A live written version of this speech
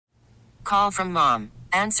Call from mom.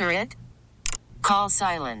 Answer it. Call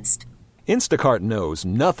silenced. Instacart knows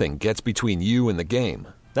nothing gets between you and the game.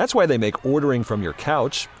 That's why they make ordering from your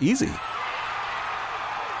couch easy.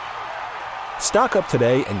 Stock up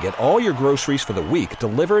today and get all your groceries for the week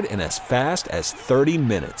delivered in as fast as 30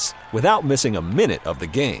 minutes without missing a minute of the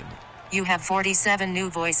game. You have 47 new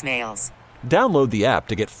voicemails. Download the app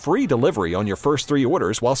to get free delivery on your first 3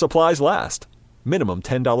 orders while supplies last. Minimum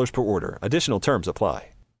 $10 per order. Additional terms apply.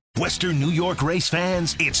 Western New York race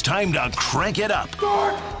fans, it's time to crank it up.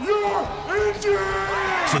 Start your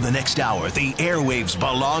engine! For the next hour, the airwaves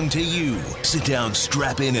belong to you. Sit down,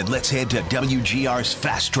 strap in, and let's head to WGR's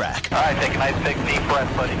Fast Track. All right, take a nice big deep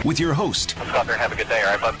breath, buddy. With your host, let's go out there and have a good day,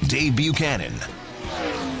 all right, bud? Dave Buchanan.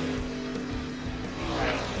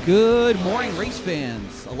 Good morning, race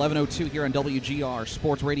fans. 11:02 here on WGR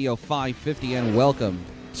Sports Radio 550, and welcome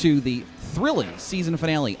to the thrilling season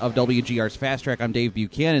finale of WGR's Fast Track. I'm Dave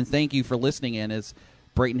Buchanan. Thank you for listening in. As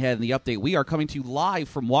Brayton had in the update, we are coming to you live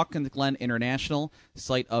from Watkins Glen International,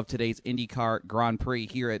 site of today's IndyCar Grand Prix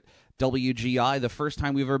here at WGI. The first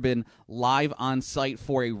time we've ever been live on site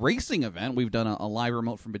for a racing event. We've done a live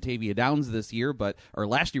remote from Batavia Downs this year, or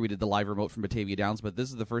last year we did the live remote from Batavia Downs, but this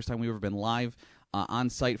is the first time we've ever been live on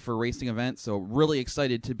site for a racing event. So really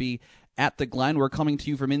excited to be at the Glen. We're coming to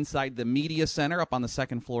you from inside the Media Center up on the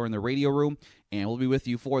second floor in the radio room, and we'll be with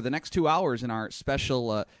you for the next 2 hours in our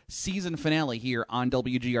special season finale here on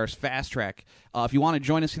WGR's Fast Track. If you want to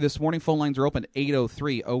join us here this morning, phone lines are open at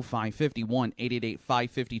 803-0550,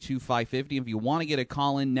 1-888-552-550. If you want to get a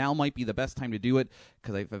call in, now might be the best time to do it,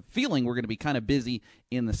 because I have a feeling we're going to be kind of busy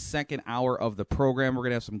in the second hour of the program. We're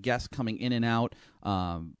going to have some guests coming in and out.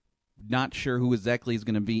 Not sure who exactly is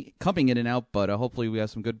going to be coming in and out, but hopefully we have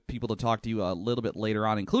some good people to talk to you a little bit later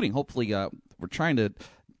on, including hopefully we're trying to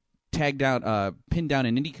pin down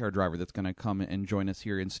an IndyCar driver that's going to come and join us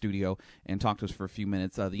here in studio and talk to us for a few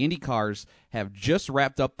minutes. The IndyCars have just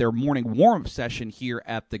wrapped up their morning warm-up session here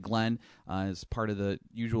at the Glen as part of the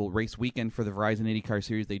usual race weekend for the Verizon IndyCar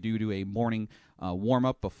Series. They do a morning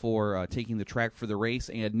warm-up before taking the track for the race,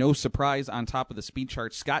 and no surprise, on top of the speed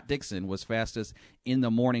chart, Scott Dixon was fastest in the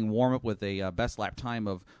morning warm-up with a best lap time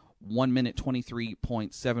of 1 minute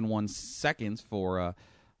 23.71 seconds for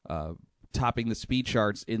topping the speed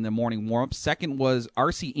charts in the morning warm-up. Second was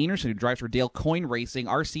R.C. Enerson, who drives for Dale Coyne Racing.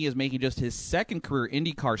 R.C. is making just his second career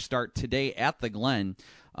IndyCar start today at the Glen.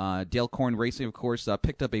 Dale Coyne Racing, of course,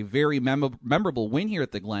 picked up a very memorable win here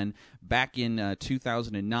at the Glen back in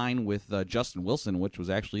 2009 with Justin Wilson, which was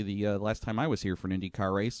actually the last time I was here for an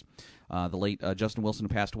IndyCar race. The late Justin Wilson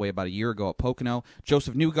passed away about a year ago at Pocono.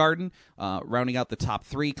 Joseph Newgarden rounding out the top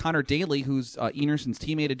three. Connor Daly, who's Enerson's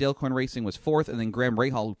teammate at Dale Coyne Racing, was fourth, and then Graham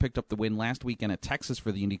Rahal, who picked up the win last weekend at Texas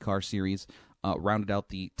for the IndyCar Series, rounded out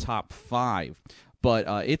the top five. But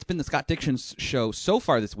it's been the Scott Dixon show so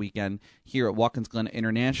far this weekend here at Watkins Glen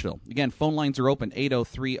International. Again, phone lines are open,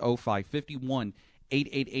 803-0550,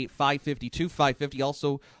 1-888-552-550.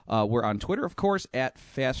 Also, we're on Twitter, of course, at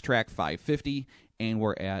FastTrack550. And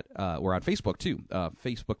we're on Facebook, too,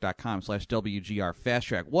 facebook.com/WGR Fast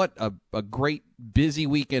Track. What a great, busy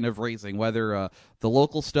weekend of racing, whether the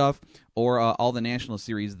local stuff or all the national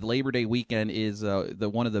series. The Labor Day weekend is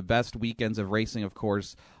one of the best weekends of racing, of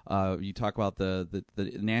course. You talk about the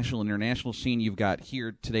national and international scene. You've got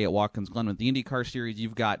here today at Watkins Glen with the IndyCar Series.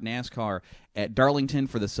 You've got NASCAR at Darlington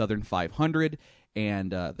for the Southern 500.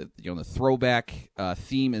 And the throwback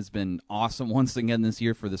theme has been awesome once again this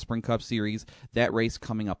year for the Sprint Cup Series. That race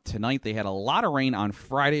coming up tonight. They had a lot of rain on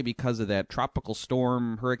Friday because of that tropical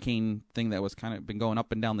storm, hurricane thing that was kind of been going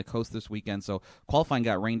up and down the coast this weekend. So qualifying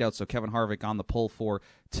got rained out, so Kevin Harvick on the pole for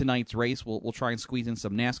tonight's race. We'll try and squeeze in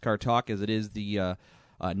some NASCAR talk, as it is the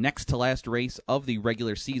next to last race of the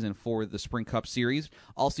regular season for the Sprint Cup Series.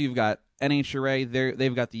 Also, you've got NHRA.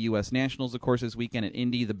 They've got the U.S. Nationals, of course, this weekend at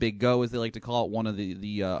Indy, the Big Go, as they like to call it, one of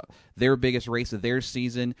their biggest race of their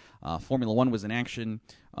season. Formula One was in action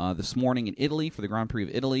this morning in Italy for the Grand Prix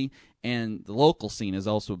of Italy, and the local scene is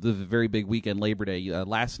also the very big weekend, Labor Day.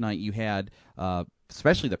 Last night you had,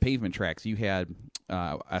 especially the pavement tracks, you had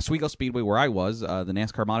Oswego Speedway, where I was, the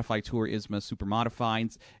NASCAR Modified Tour, ISMA Super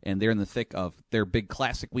Modifieds, and they're in the thick of their big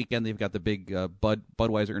classic weekend. They've got the big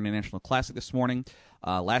Budweiser International Classic this morning.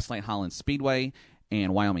 Last night, Holland Speedway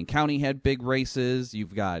and Wyoming County had big races.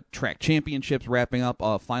 You've got track championships wrapping up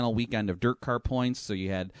a final weekend of dirt car points. So you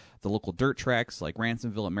had the local dirt tracks like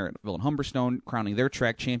Ransomville and Merrittville and Humberstone crowning their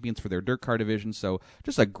track champions for their dirt car division. So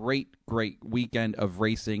just a great weekend of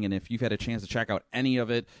racing. And if you've had a chance to check out any of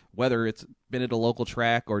it, whether it's been at a local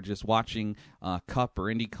track or just watching Cup or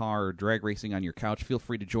IndyCar or drag racing on your couch, feel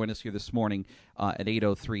free to join us here this morning at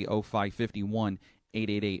 803-0551.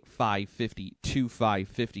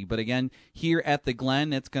 888-550-2550. But again, here at the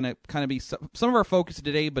Glen, it's going to kind of be some of our focus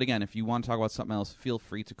today. But again, if you want to talk about something else, feel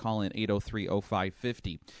free to call in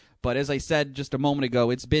 803-0550. But as I said just a moment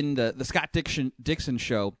ago, it's been the Scott Dixon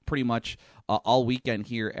show pretty much all weekend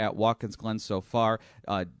here at Watkins Glen so far.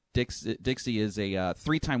 Dixie is a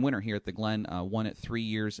three-time winner here at the Glen, won it 3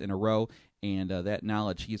 years in a row. And that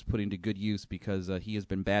knowledge he is putting to good use because he has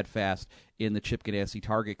been bad fast in the Chip Ganassi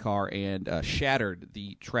Target car and shattered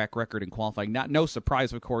the track record in qualifying. No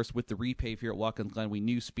surprise, of course, with the repave here at Watkins Glen. We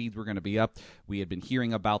knew speeds were going to be up. We had been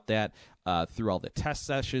hearing about that through all the test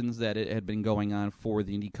sessions that it had been going on for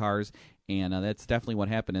the Indy cars. And that's definitely what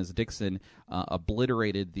happened as Dixon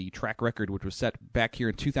obliterated the track record, which was set back here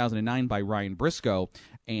in 2009 by Ryan Briscoe.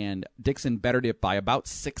 And Dixon bettered it by about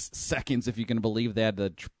 6 seconds, if you can believe that.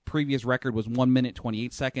 The previous record was 1 minute,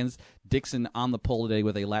 28 seconds. Dixon on the pole today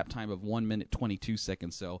with a lap time of 1 minute, 22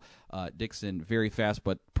 seconds. So Dixon very fast,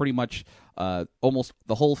 but pretty much almost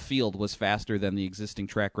the whole field was faster than the existing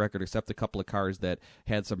track record, except a couple of cars that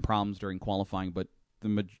had some problems during qualifying. But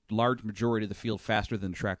the large majority of the field faster than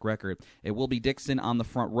the track record. It will be Dixon on the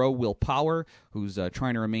front row. Will Power, who's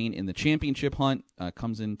trying to remain in the championship hunt,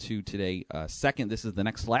 comes into today second. This is the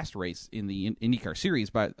last race in the IndyCar series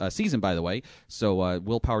season, by the way. So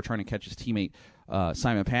Will Power trying to catch his teammate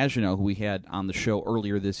Simon Pagenaud, who we had on the show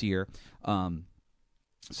earlier this year.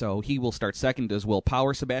 So he will start second as Will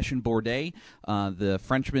Power. Sebastian Bourdais, the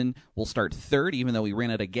Frenchman, will start third, even though he ran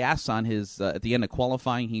out of gas on his at the end of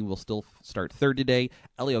qualifying. He will still start third today.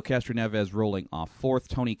 Elio Castroneves rolling off fourth.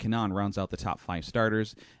 Tony Kanaan rounds out the top 5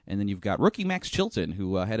 starters. And then you've got rookie Max Chilton,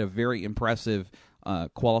 who had a very impressive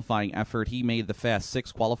qualifying effort. He made the Fast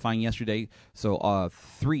 6 qualifying yesterday, so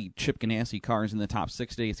 3 Chip Ganassi cars in the top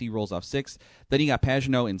 6 days. He rolls off 6th. Then you got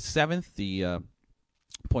Pagenaud in 7th, the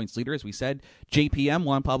points leader, as we said. JPM,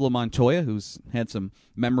 Juan Pablo Montoya, who's had some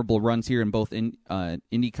memorable runs here in both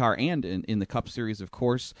IndyCar and in the Cup Series, of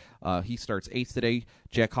course. He starts 8th today.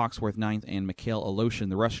 Jack Hawksworth 9th, and Mikhail Aloshin,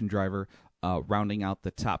 the Russian driver, rounding out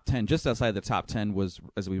the top 10. Just outside the top 10 was,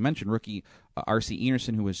 as we mentioned, rookie R.C.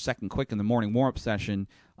 Enerson, who was second quick in the morning warm-up session.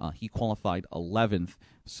 He qualified 11th,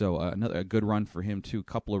 so a good run for him, too. A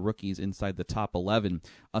couple of rookies inside the top 11.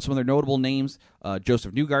 Some other notable names,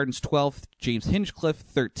 Joseph Newgarden's 12th, James Hinchcliffe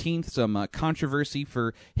 13th. Some controversy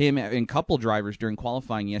for him and couple drivers during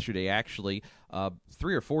qualifying yesterday, actually.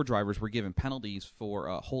 3 or 4 drivers were given penalties for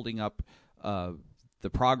holding up the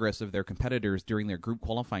progress of their competitors during their group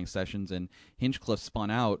qualifying sessions, and Hinchcliffe spun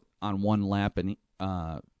out on one lap, and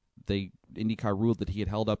IndyCar ruled that he had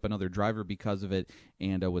held up another driver because of it,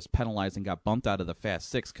 and was penalized and got bumped out of the Fast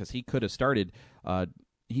 6 because he could have started.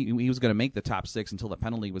 He was going to make the top 6 until the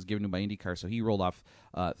penalty was given to him by IndyCar, so he rolled off.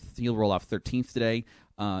 He'll roll off 13th today.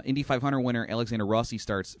 Indy 500 winner Alexander Rossi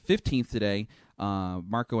starts 15th today.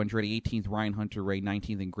 Marco Andretti 18th, Ryan Hunter-Reay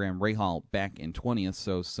 19th, and Graham Rahal back in 20th.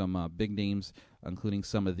 So some big names, including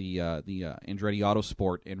some of the Andretti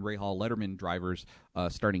Autosport and Rahal Letterman drivers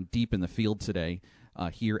starting deep in the field today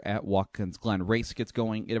here at Watkins Glen. Race gets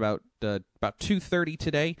going at about 2:30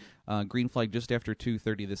 today. Green flag just after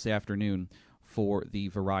 2:30 this afternoon for the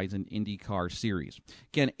Verizon IndyCar Series.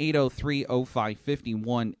 Again,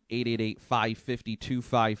 803-0550,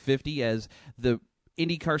 1-888-550-2550 as the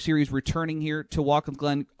IndyCar Series returning here to Watkins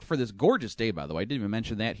Glen for this gorgeous day, by the way. I didn't even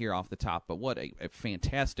mention that here off the top, but what a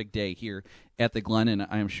fantastic day here at the Glen, and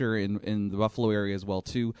I'm sure in the Buffalo area as well,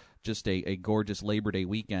 too. Just a gorgeous Labor Day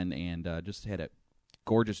weekend, and just had a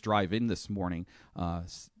gorgeous drive in this morning.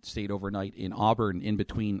 Stayed overnight in Auburn in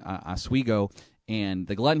between Oswego and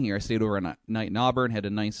the Glen here. I stayed overnight in Auburn, had a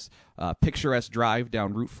nice picturesque drive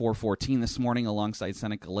down Route 414 this morning alongside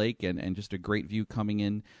Seneca Lake, and just a great view coming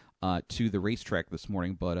in to the racetrack this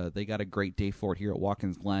morning. But they got a great day for it here at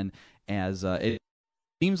Watkins Glen, as it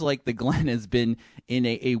seems like the Glen has been in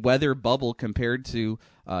a weather bubble compared to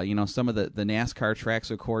some of the NASCAR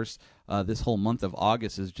tracks. Of course, this whole month of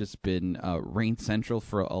August has just been rain central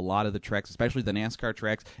for a lot of the tracks, especially the NASCAR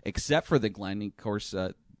tracks, except for the Glen. Of course,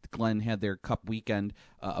 Glen had their Cup weekend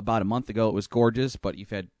about a month ago. It was gorgeous, but you've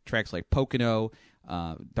had tracks like Pocono,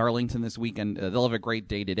 Darlington this weekend. They'll have a great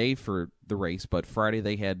day today for the race, but Friday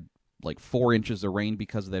they had like 4 inches of rain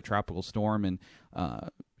because of that tropical storm, and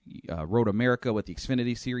Road America with the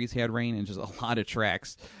Xfinity Series had rain, and just a lot of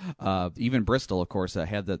tracks. Even Bristol, of course,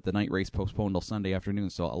 had the night race postponed till Sunday afternoon,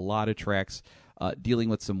 so a lot of tracks dealing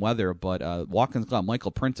with some weather. But Watkins Glen,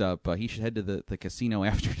 Michael Printup, he should head to the casino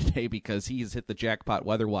after today because he's hit the jackpot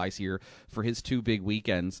weather-wise here for his 2 big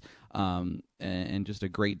weekends, and just a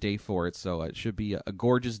great day for it. So it should be a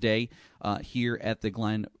gorgeous day here at the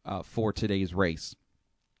Glen for today's race.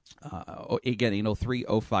 Again,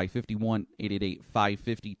 803-0551,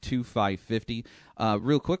 888-550-2550.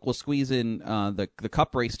 Real quick, we'll squeeze in the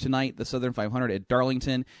Cup race tonight, the Southern 500 at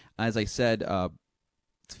Darlington. As I said,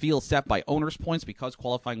 field set by owner's points because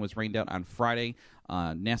qualifying was rained out on Friday.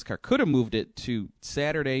 NASCAR could have moved it to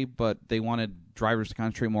Saturday, but they wanted drivers to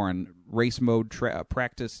concentrate more on race mode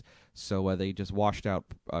practice, so they just washed out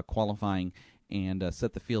qualifying and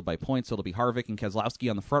set the field by points. So it'll be Harvick and Keselowski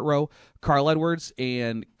on the front row, Carl Edwards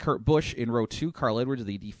and Kurt Busch in row 2. Carl Edwards,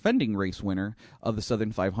 the defending race winner of the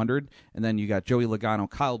Southern 500. And then you got Joey Logano,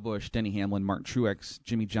 Kyle Busch, Denny Hamlin, Martin Truex,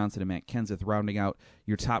 Jimmy Johnson, and Matt Kenseth rounding out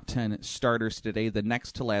your top 10 starters today. The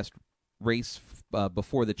next to last race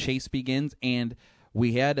before the chase begins, and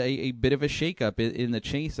we had a bit of a shakeup in the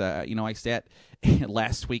chase. I sat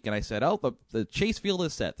last week and I said, the chase field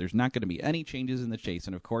is set. There's not going to be any changes in the chase.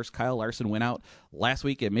 And, of course, Kyle Larson went out last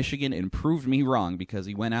week at Michigan and proved me wrong because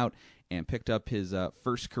he went out and picked up his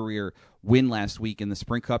first career win last week in the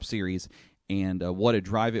Sprint Cup Series. And what a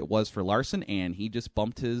drive it was for Larson, and he just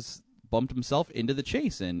bumped himself into the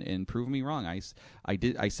chase and proved me wrong. I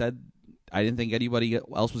said I didn't think anybody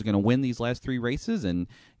else was going to win these last 3 races, and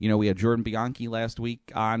we had Jordan Bianchi last week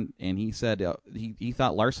on, and he said he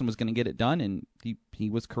thought Larson was going to get it done, and he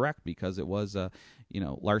was correct because it was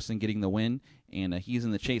Larson getting the win, and he's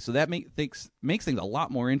in the chase. So that makes things a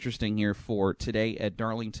lot more interesting here for today at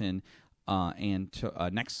Darlington, and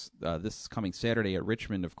this coming Saturday at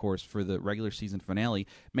Richmond, of course, for the regular season finale.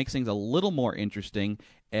 Makes things a little more interesting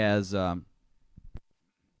as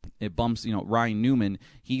it bumps, Ryan Newman.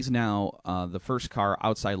 He's now the first car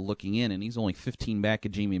outside looking in, and he's only 15 back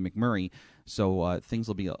at Jamie McMurray. So things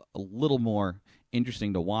will be a little more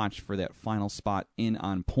interesting to watch for that final spot in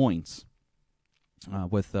on points.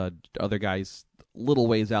 With other guys little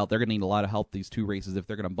ways out, they're going to need a lot of help these 2 races if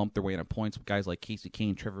they're going to bump their way into points with guys like Casey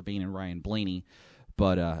Kane, Trevor Bayne, and Ryan Blaney.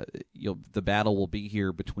 But the battle will be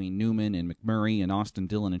here between Newman and McMurray and Austin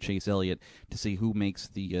Dillon and Chase Elliott to see who makes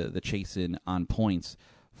the chase in on points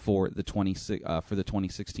for the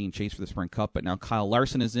 2016 chase for the Sprint Cup. But now Kyle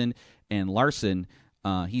Larson is in, and Larson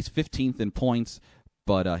he's 15th in points,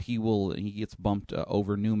 but he gets bumped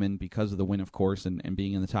over Newman because of the win, of course, and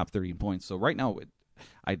being in the top 30 in points. So right now,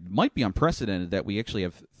 it might be unprecedented that we actually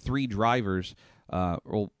have 3 drivers.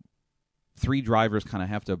 3 drivers kind of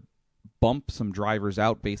have to bump some drivers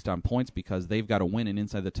out based on points because they've got to win and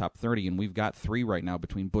inside the top 30, and we've got 3 right now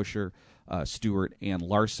between Buescher, Stewart, and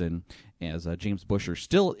Larson, as James Buescher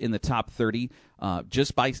still in the top 30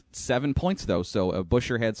 just by 7 points, though. So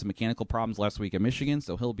Buescher had some mechanical problems last week at Michigan,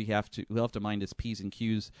 so he'll have to mind his P's and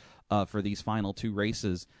Q's for these final 2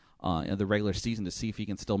 races in the regular season to see if he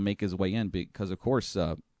can still make his way in because, of course,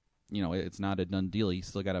 it's not a done deal. He's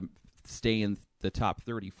still got to stay in the top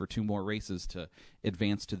 30 for 2 more races to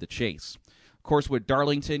advance to the chase. Of course, with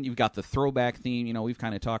Darlington, you've got the throwback theme. We've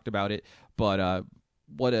kind of talked about it, but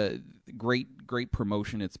what a great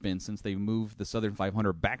promotion it's been since they moved the Southern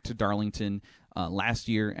 500 back to Darlington last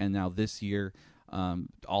year and now this year.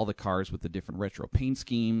 All the cars with the different retro paint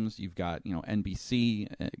schemes. You've got NBC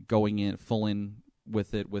going in full in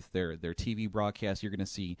with it with their TV broadcast. You're going to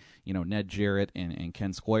see Ned Jarrett and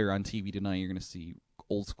Ken Squire on TV tonight. You're going to see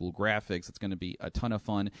old school graphics. It's going to be a ton of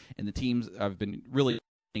fun, and the teams have been really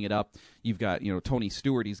putting it up. You've got Tony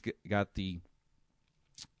Stewart. He's got the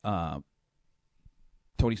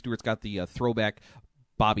Tony Stewart's got the throwback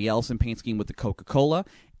Bobby Allison paint scheme with the Coca-Cola,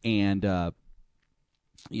 and the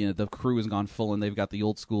crew has gone full, and they've got the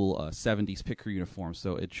old school 70s pit crew uniform,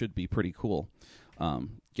 so it should be pretty cool.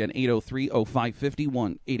 Again,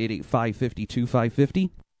 803-0550, 1-888-550-2550.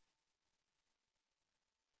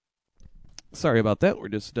 Sorry about that. We're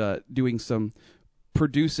just doing some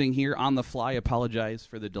producing here on the fly. Apologize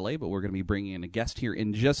for the delay, but we're going to be bringing in a guest here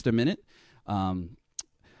in just a minute.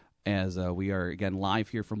 As we are, again, live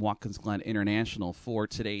here from Watkins Glen International for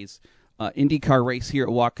today's IndyCar race here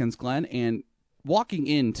at Watkins Glen. And walking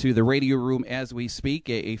into the radio room as we speak,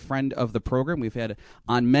 a friend of the program we've had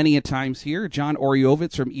on many a times here, John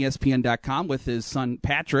Oriovitz from ESPN.com with his son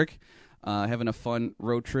Patrick, having a fun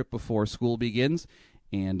road trip before school begins.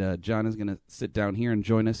 And John is going to sit down here and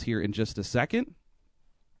join us here in just a second.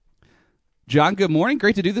 John, good morning.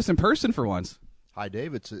 Great to do this in person for once. Hi,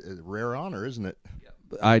 Dave. It's a rare honor, isn't it?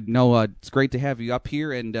 I know it's great to have you up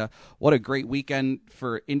here, and what a great weekend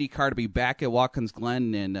for IndyCar to be back at Watkins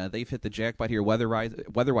Glen, and they've hit the jackpot here weather-wise.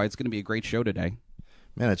 It's going to be a great show today.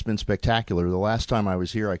 Man, it's been spectacular. The last time I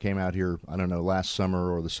was here, I came out here, I don't know, last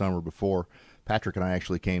summer or the summer before. Patrick and I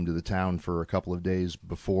actually came to the town for a couple of days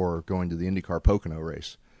before going to the IndyCar Pocono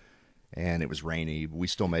race. and it was rainy. We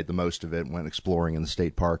still made the most of it, went exploring in the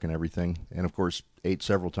state park and everything, and of course ate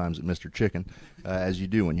several times at Mr. Chicken, as you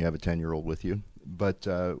do when you have a 10-year-old with you. But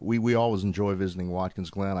we always enjoy visiting Watkins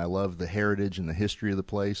Glen. I love the heritage and the history of the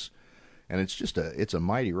place, and it's a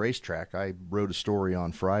mighty racetrack. I wrote a story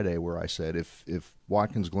on Friday where I said if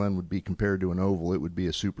Watkins Glen would be compared to an oval, it would be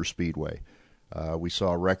a super speedway. We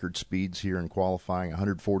saw record speeds here in qualifying,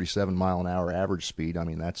 147 mile an hour average speed. I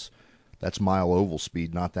mean, that's mile oval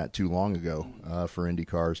speed not that too long ago for Indy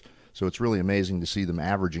cars. So it's really amazing to see them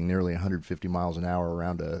averaging nearly 150 miles an hour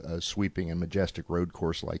around a sweeping and majestic road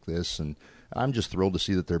course like this. And I'm just thrilled to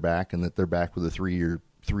see that they're back, and that they're back with a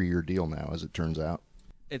three-year deal now, as it turns out.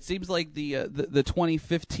 It seems like the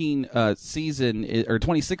 2015 season or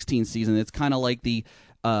 2016 season, it's kind of like the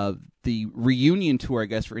reunion tour, I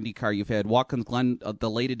guess, for IndyCar. You've had Watkins Glen, the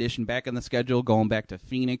late edition, back in the schedule, going back to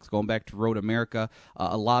Phoenix, going back to Road America.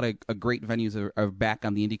 A lot of great venues are back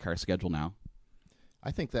on the IndyCar schedule now.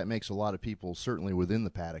 I think that makes a lot of people, certainly within the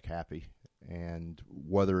paddock, happy. And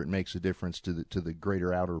whether it makes a difference to the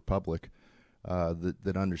greater outer public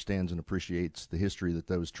that understands and appreciates the history that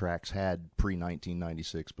those tracks had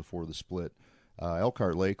pre-1996 before the split.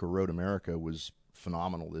 Elkhart Lake, or Road America, was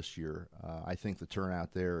phenomenal this year. I think the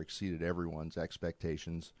turnout there exceeded everyone's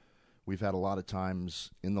expectations. We've had a lot of times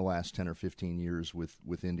in the last 10 or 15 years with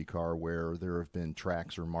IndyCar where there have been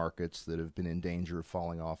tracks or markets that have been in danger of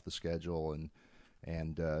falling off the schedule, and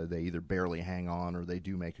they either barely hang on or they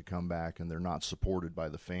do make a comeback, and they're not supported by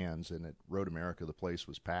the fans. And at Road America, the place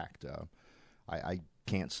was packed. I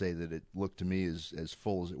can't say that it looked to me as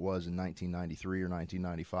full as it was in 1993 or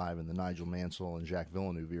 1995 in the Nigel Mansell and Jacques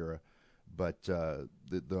Villeneuve era, but the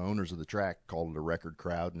owners of the track called it a record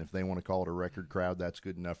crowd, and if they want to call it a record crowd, that's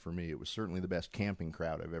good enough for me. It was certainly the best camping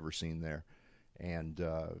crowd I've ever seen there, and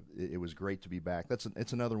it was great to be back.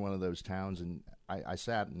 It's another one of those towns, and I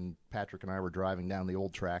sat, and Patrick and I were driving down the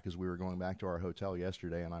old track as we were going back to our hotel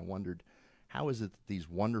yesterday, and I wondered, how is it that these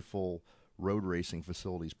wonderful road racing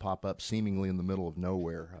facilities pop up seemingly in the middle of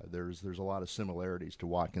nowhere? There's a lot of similarities to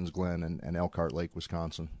Watkins Glen and Elkhart Lake,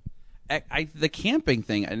 Wisconsin. The camping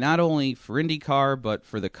thing, not only for IndyCar but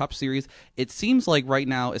for the Cup Series, it seems like right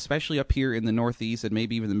now, especially up here in the Northeast and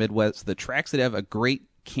maybe even the Midwest, the tracks that have a great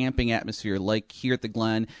camping atmosphere, like here at the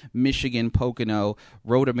Glen, Michigan, Pocono,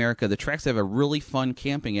 Road America, the tracks that have a really fun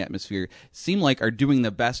camping atmosphere seem like are doing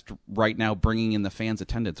the best right now, bringing in the fans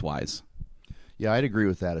attendance-wise. Yeah, I'd agree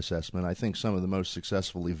with that assessment. I think some of the most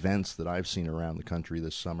successful events that I've seen around the country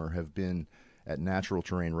this summer have been at natural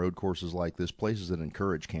terrain road courses like this, places that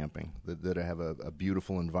encourage camping, that have a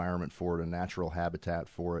beautiful environment for it, a natural habitat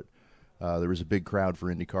for it. There was a big crowd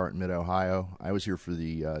for IndyCar in Mid-Ohio. I was here for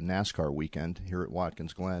the NASCAR weekend here at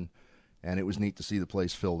Watkins Glen, and it was neat to see the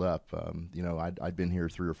place filled up. I'd been here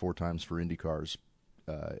 3 or 4 times for IndyCars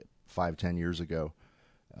 5-10 years ago,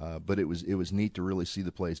 but it was neat to really see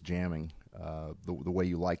the place jamming the way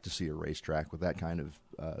you like to see a racetrack, with that kind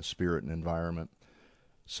of spirit and environment.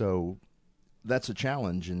 So that's a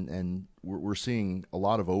challenge, and we're seeing a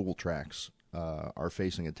lot of oval tracks are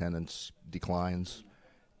facing attendance declines.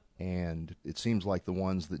 And it seems like the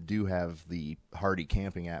ones that do have the hardy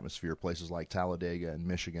camping atmosphere, places like Talladega and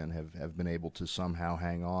Michigan, have been able to somehow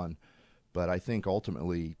hang on. But I think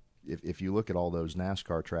ultimately, if you look at all those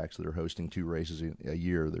NASCAR tracks that are hosting 2 races a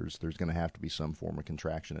year, there's going to have to be some form of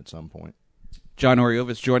contraction at some point. John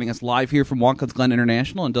Oriovich joining us live here from Watkins Glen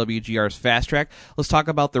International and WGR's Fast Track. Let's talk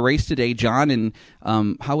about the race today, John, and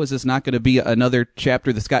how is this not going to be another chapter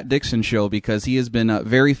of the Scott Dixon show, because he has been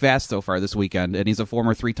very fast so far this weekend, and he's a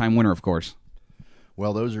former 3-time winner, of course.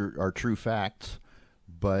 Well, those are true facts,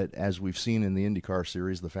 but as we've seen in the IndyCar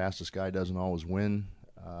series, the fastest guy doesn't always win.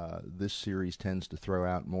 This series tends to throw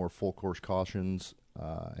out more full-course cautions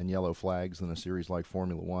and yellow flags than a series like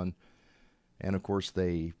Formula One. And, of course,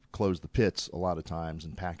 they close the pits a lot of times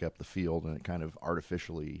and pack up the field, and it kind of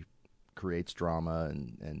artificially creates drama,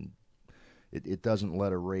 and it doesn't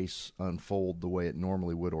let a race unfold the way it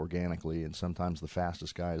normally would organically, and sometimes the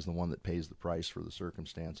fastest guy is the one that pays the price for the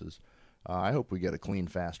circumstances. I hope we get a clean,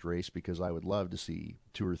 fast race, because I would love to see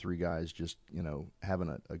 2 or 3 guys just,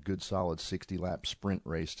 having a good, solid 60-lap sprint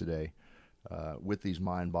race today with these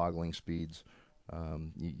mind-boggling speeds.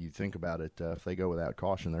 You think about it, if they go without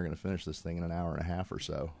caution, they're going to finish this thing in an hour and a half or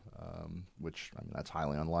so, which, that's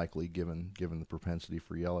highly unlikely given the propensity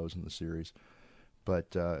for yellows in the series.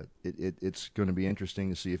 But it's going to be interesting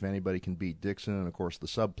to see if anybody can beat Dixon, and, of course, the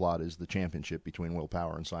subplot is the championship between Will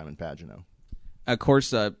Power and Simon Pagenaud. Of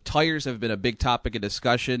course, tires have been a big topic of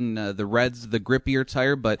discussion. The Reds, the grippier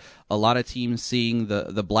tire, but a lot of teams seeing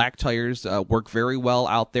the black tires work very well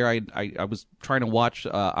out there. I was trying to watch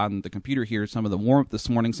on the computer here some of the warm-up this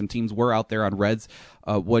morning. Some teams were out there on Reds.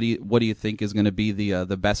 What do you think is going to be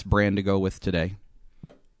the best brand to go with today?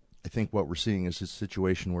 I think what we're seeing is a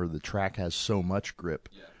situation where the track has so much grip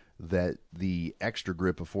that the extra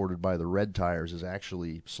grip afforded by the red tires is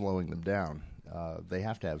actually slowing them down. They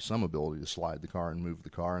have to have some ability to slide the car and move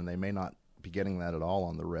the car, and they may not be getting that at all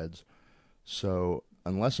on the Reds. So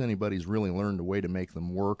unless anybody's really learned a way to make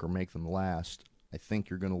them work or make them last, I think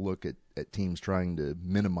you're going to look at teams trying to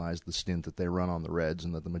minimize the stint that they run on the Reds,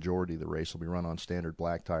 and that the majority of the race will be run on standard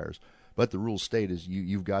black tires. But the rules state is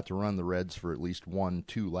you've got to run the Reds for at least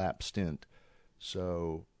 1-2 lap stint.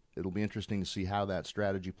 So it'll be interesting to see how that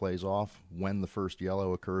strategy plays off. When the first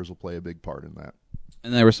yellow occurs will play a big part in that.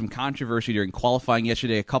 And there was some controversy during qualifying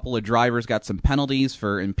yesterday. A couple of drivers got some penalties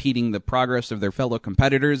for impeding the progress of their fellow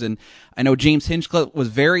competitors. And I know James Hinchcliffe was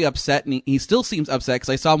very upset, and he still seems upset because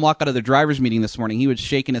I saw him walk out of the drivers' meeting this morning. He was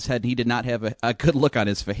shaking his head, and he did not have a good look on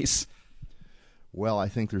his face. Well, I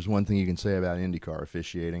think there's one thing you can say about IndyCar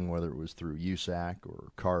officiating, whether it was through USAC or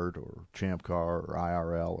CART or Champ Car or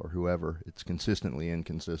IRL or whoever. It's consistently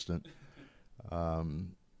inconsistent.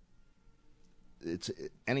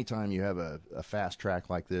 Anytime you have a fast track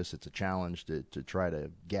like this, it's a challenge to try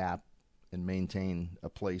to gap and maintain a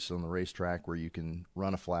place on the racetrack where you can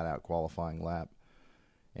run a flat-out qualifying lap.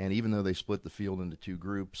 And even though they split the field into two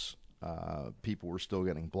groups, people were still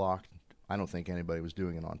getting blocked. I don't think anybody was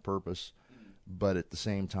doing it on purpose. But at the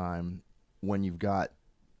same time, when you've got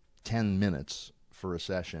 10 minutes for a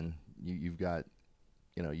session, you've got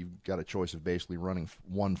a choice of basically running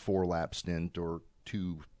 1 4-lap stint or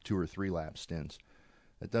two or 3 lap stints.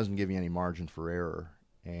 That doesn't give you any margin for error.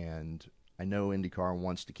 And I know IndyCar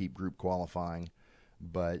wants to keep group qualifying,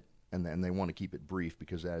 and they want to keep it brief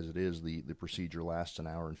because as it is, the procedure lasts an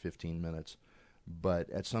hour and 15 minutes. But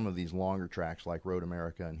at some of these longer tracks like Road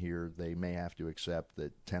America and here, they may have to accept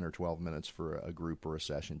that 10 or 12 minutes for a group or a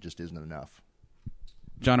session just isn't enough.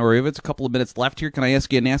 John Orevitz, a couple of minutes left here. Can I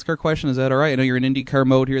ask you a NASCAR question? Is that all right? I know you're in IndyCar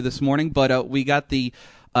mode here this morning, but we got the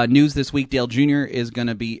news this week. Dale Jr. is going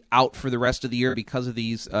to be out for the rest of the year because of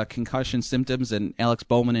these concussion symptoms, and Alex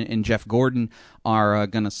Bowman and Jeff Gordon are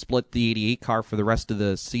going to split the 88 car for the rest of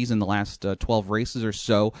the season, the last 12 races or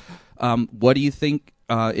so. What do you think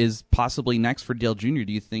is possibly next for Dale Jr.?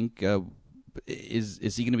 Do you think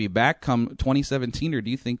is he going to be back come 2017, or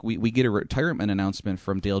do you think we get a retirement announcement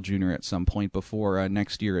from Dale Jr. at some point before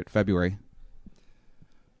next year at February?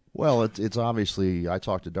 Well, it's obviously, I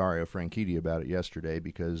talked to Dario Franchitti about it yesterday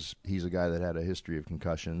because he's a guy that had a history of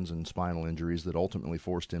concussions and spinal injuries that ultimately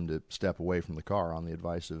forced him to step away from the car on the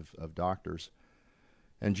advice of doctors.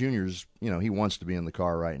 And Junior's, he wants to be in the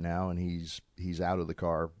car right now, and he's out of the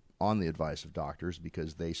car on the advice of doctors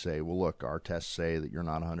because they say, well, look, our tests say that you're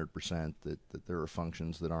not 100%, that there are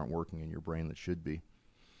functions that aren't working in your brain that should be.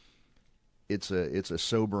 It's a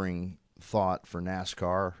sobering thought for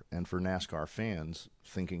NASCAR and for NASCAR fans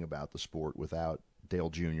thinking about the sport without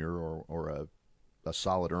Dale Jr. or a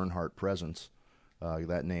solid Earnhardt presence.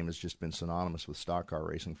 That name has just been synonymous with stock car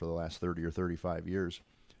racing for the last 30 or 35 years.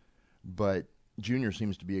 But Jr.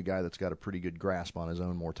 seems to be a guy that's got a pretty good grasp on his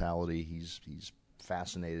own mortality. He's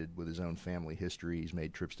fascinated with his own family history. He's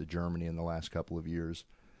made trips to Germany in the last couple of years.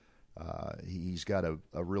 He's got a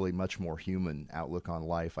really much more human outlook on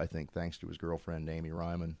life, I think, thanks to his girlfriend, Amy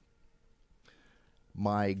Ryman.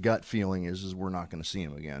 My gut feeling is we're not going to see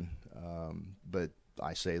him again. But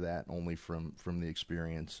I say that only from the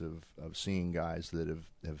experience of seeing guys that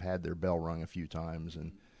have had their bell rung a few times,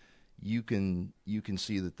 and you can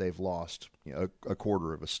see that they've lost a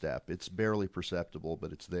quarter of a step. It's barely perceptible,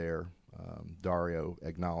 but it's there. Dario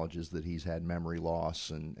acknowledges that he's had memory loss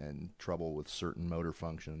and trouble with certain motor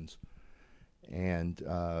functions. And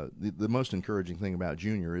the most encouraging thing about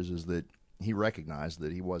Junior is that he recognized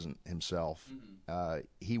that he wasn't himself.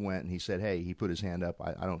 He went and he said, hey, he put his hand up,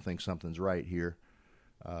 I don't think something's right here.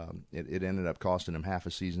 It ended up costing him half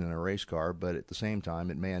a season in a race car, but at the same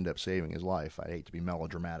time, it may end up saving his life. I hate to be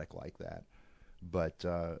melodramatic like that.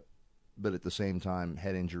 But at the same time,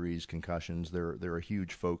 head injuries, concussions, they're a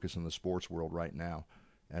huge focus in the sports world right now.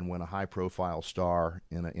 And when a high-profile star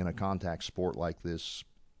in a contact sport like this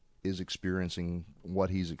is experiencing what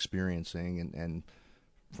he's experiencing and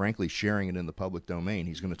frankly sharing it in the public domain,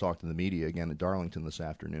 he's going to talk to the media again at Darlington this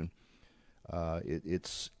afternoon.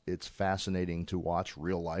 It's fascinating to watch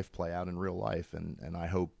real life play out in real life, and I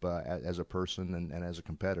hope as a person and as a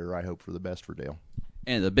competitor, I hope for the best for Dale.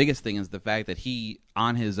 And the biggest thing is the fact that he,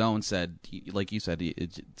 on his own, said, like you said,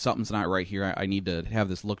 something's not right here. I need to have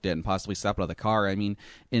this looked at and possibly step out of the car. I mean,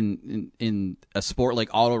 in a sport like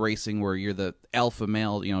auto racing, where you're the alpha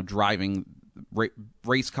male, driving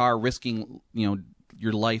race car, risking,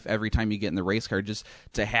 your life every time you get in the race car, just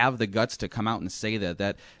to have the guts to come out and say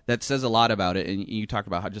that says a lot about it. And you talked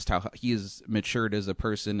about how he has matured as a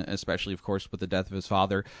person, especially, of course, with the death of his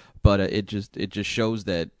father. But it just shows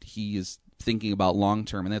that he is thinking about long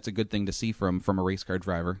term, and that's a good thing to see from a race car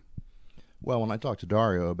driver. Well, when I talked to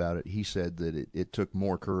Dario about it, he said that it took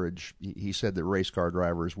more courage. He said that race car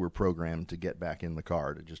drivers were programmed to get back in the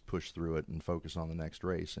car, to just push through it and focus on the next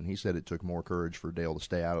race. And he said it took more courage for Dale to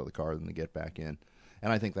stay out of the car than to get back in.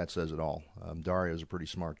 And I think that says it all. Dario's a pretty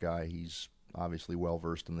smart guy. He's obviously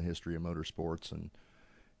well-versed in the history of motorsports.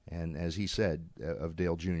 And as he said of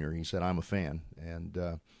Dale Jr., he said, I'm a fan. And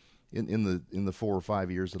in the 4 or 5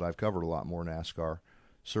 years that I've covered a lot more NASCAR,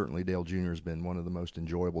 certainly Dale Jr. has been one of the most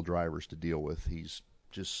enjoyable drivers to deal with. He's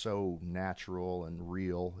just so natural and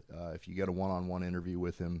real. If you get a one-on-one interview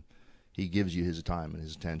with him, he gives you his time and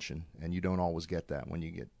his attention, and you don't always get that when you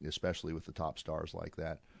get, especially with the top stars like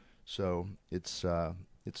that. So it's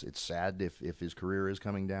sad if his career is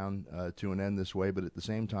coming down to an end this way, but at the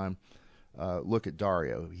same time, look at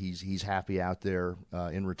Dario. He's happy out there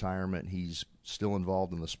in retirement. He's still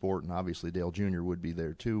involved in the sport, and obviously Dale Jr. would be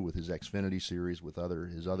there too with his Xfinity series, with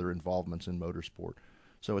his other involvements in motorsport.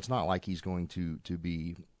 So it's not like he's going to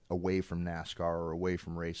be away from NASCAR or away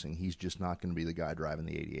from racing. He's just not going to be the guy driving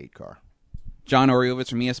the 88 car. John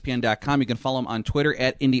Oriovitz from ESPN.com. You can follow him on Twitter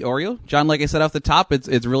at IndyOrio. John, like I said off the top, it's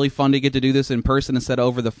really fun to get to do this in person instead of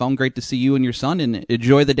over the phone. Great to see you and your son, and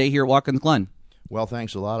enjoy the day here at Watkins Glen. Well,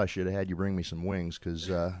 thanks a lot. I should have had you bring me some wings,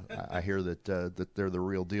 because I hear that they're the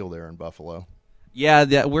real deal there in Buffalo.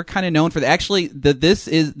 Yeah, we're kind of known for that. Actually, this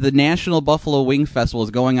is the National Buffalo Wing Festival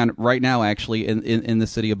is going on right now, actually, in the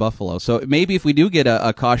city of Buffalo. So maybe if we do get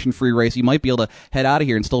a caution-free race, you might be able to head out of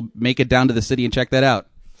here and still make it down to the city and check that out.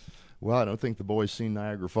 Well, I don't think the boys seen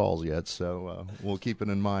Niagara Falls yet, so we'll keep it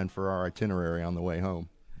in mind for our itinerary on the way home.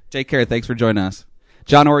 Take care. Thanks for joining us.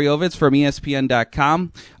 John Oriovitz from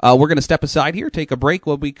ESPN.com. We're going to step aside here, take a break.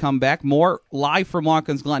 When we come back, more live from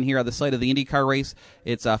Watkins Glen here on the site of the IndyCar race.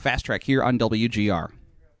 It's Fast Track here on WGR.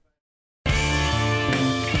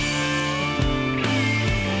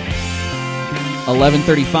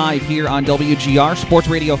 .11:35 here on WGR, Sports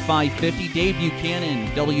Radio 550. Dave Buchanan,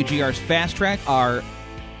 WGR's Fast Track, our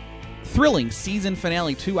thrilling season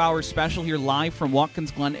finale 2-hour special here live from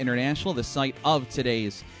Watkins Glen International, the site of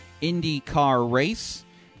today's IndyCar race.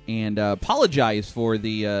 And apologize for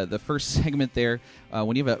the first segment there.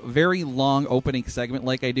 When you have a very long opening segment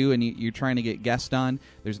like I do, and you're trying to get guests on,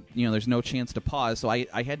 there's no chance to pause. So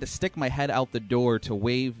I had to stick my head out the door to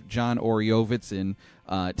wave John Oriovitz in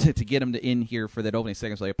to get him in here for that opening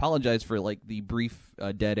segment. So I apologize for the brief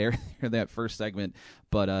dead air in that first segment.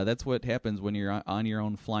 But that's what happens when you're on your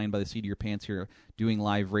own, flying by the seat of your pants here, doing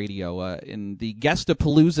live radio. And the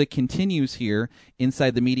Guestapalooza continues here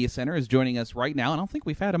inside the Media Center. Is joining us right now, and I don't think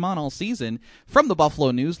we've had him on all season, from the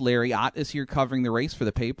Buffalo News. Larry Ott is here covering the race for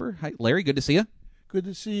the paper. Hi, Larry. Good to see you. Good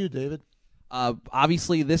to see you, David.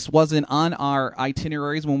 Obviously, this wasn't on our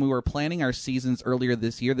itineraries when we were planning our seasons earlier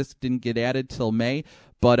this year. This didn't get added till May,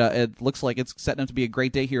 but it looks like it's setting up to be a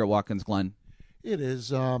great day here at Watkins Glen. It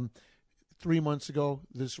is. 3 months ago,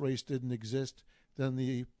 this race didn't exist. Then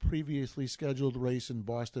the previously scheduled race in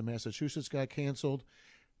Boston, Massachusetts got canceled.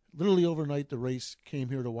 Literally overnight, the race came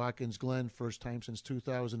here to Watkins Glen, first time since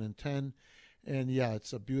 2010. And, yeah,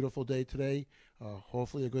 it's a beautiful day today.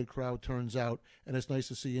 Hopefully a good crowd turns out, and it's nice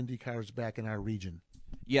to see Indy cars back in our region.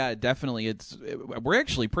 Yeah, definitely. We're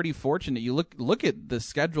actually pretty fortunate. You look at the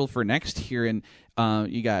schedule for next year, and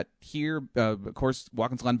you got here, of course,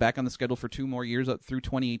 Watkins Glen back on the schedule for 2 more years up through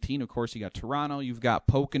 2018. Of course, you got Toronto, you've got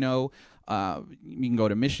Pocono. You can go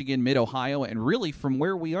to Michigan, Mid-Ohio, and really from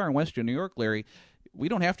where we are in Western New York, Larry, we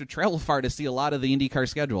don't have to travel far to see a lot of the IndyCar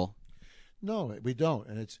schedule. No, we don't,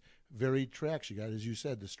 and it's varied tracks. You got, as you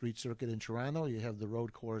said, the street circuit in Toronto. You have the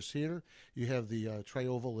road course here. You have the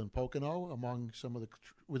tri-oval in Pocono, among some of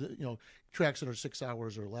the tracks that are 6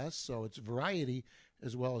 hours or less. So it's variety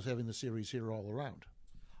as well as having the series here all around.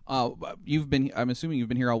 I'm assuming you've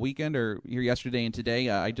been here all weekend, or here yesterday and today.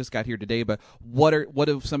 I just got here today, but what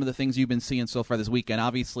are some of the things you've been seeing so far this weekend?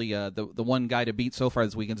 Obviously, the one guy to beat so far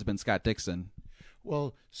this weekend has been Scott Dixon.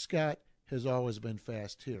 Well, Scott has always been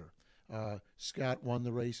fast here. Scott won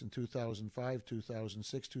the race in 2005,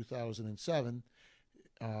 2006, 2007,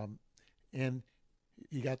 and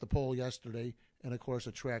he got the pole yesterday, and, of course,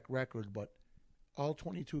 a track record. But all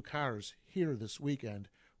 22 cars here this weekend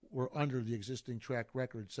were under the existing track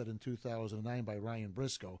record set in 2009 by Ryan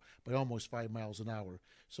Briscoe by almost 5 miles an hour.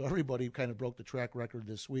 So everybody kind of broke the track record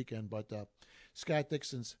this weekend. But Scott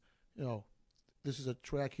Dixon's, this is a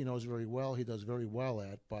track he knows very well. He does very well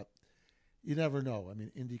at, but you never know. I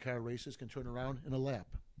mean, IndyCar races can turn around in a lap.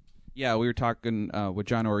 Yeah, we were talking with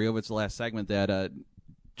John Oriovitz the last segment that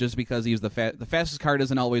just because he's the fastest car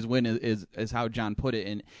doesn't always win is how John put it,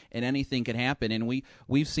 and anything can happen. And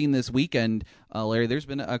we've seen this weekend, Larry. There's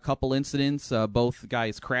been a couple incidents, both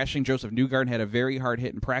guys crashing. Joseph Newgarden had a very hard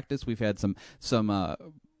hit in practice. We've had some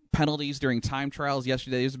penalties during time trials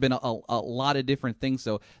yesterday. There's been a lot of different things,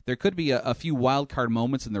 so there could be a few wild card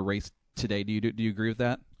moments in the race today. Do you agree with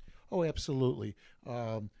that? Oh, absolutely.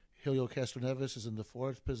 Helio Castroneves is in the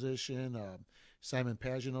 4th position. Simon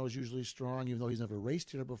Pagenaud is usually strong, even though he's never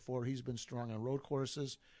raced here before. He's been strong on road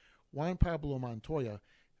courses. Juan Pablo Montoya,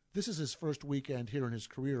 this is his first weekend here in his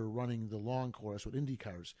career running the long course with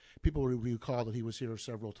IndyCars. People will recall that he was here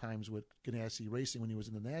several times with Ganassi Racing when he was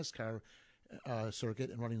in the NASCAR circuit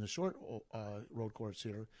and running the short road course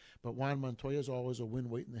here. But Juan Montoya is always a win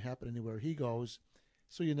waiting to happen anywhere he goes,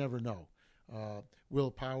 so you never know. Will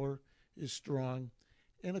Power is strong.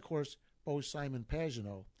 And, of course, both Simon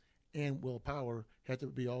Pagenaud and Will Power have to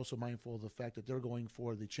be also mindful of the fact that they're going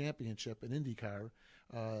for the championship in IndyCar.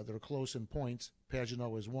 They're close in points.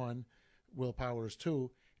 Pagenaud is 1, Will Power is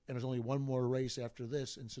 2, and there's only one more race after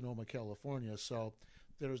this in Sonoma, California. So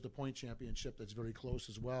there's the point championship that's very close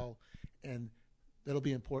as well, and that'll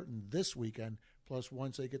be important this weekend. Plus,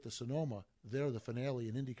 once they get to Sonoma, the finale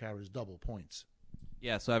in IndyCar is double points.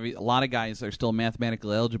 Yeah, so a lot of guys are still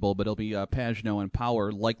mathematically eligible, but it'll be Pagenaud and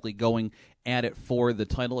Power likely going at it for the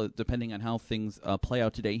title, depending on how things play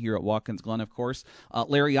out today here at Watkins Glen, of course.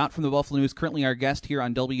 Larry Ott from the Buffalo News, currently our guest here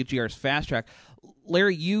on WGR's Fast Track.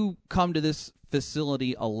 Larry, you come to this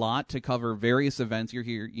facility a lot to cover various events. You're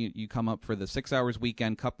here. You come up for the 6 Hours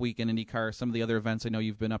weekend, Cup weekend, IndyCar, some of the other events. I know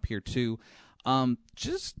you've been up here too.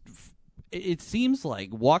 It seems like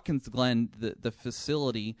Watkins Glen, the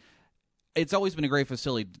facility, it's always been a great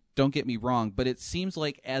facility, don't get me wrong, but it seems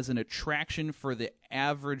like as an attraction for the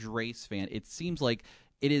average race fan, it seems like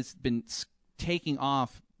it has been taking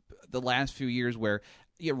off the last few years where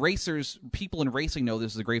racers, people in racing know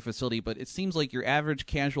this is a great facility, but it seems like your average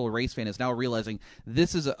casual race fan is now realizing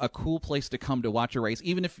this is a cool place to come to watch a race,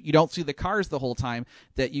 even if you don't see the cars the whole time,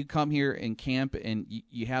 that you come here and camp and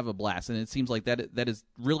you have a blast. And it seems like that has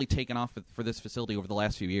really taken off for this facility over the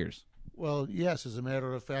last few years. Well, yes. As a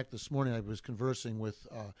matter of fact, this morning I was conversing with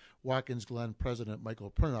Watkins Glen President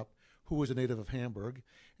Michael Pernup, who was a native of Hamburg,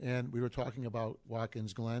 and we were talking about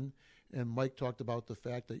Watkins Glen, and Mike talked about the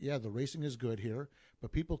fact that, the racing is good here,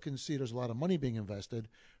 but people can see there's a lot of money being invested,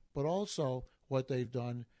 but also what they've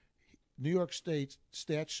done, New York State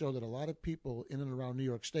stats show that a lot of people in and around New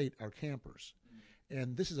York State are campers.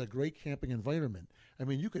 And this is a great camping environment. I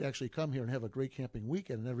mean, you could actually come here and have a great camping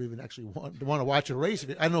weekend and never even actually want to watch a race.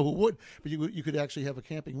 I don't know who would, but you could actually have a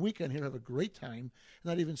camping weekend here, have a great time, and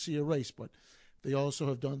not even see a race. But they also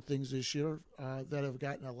have done things this year that have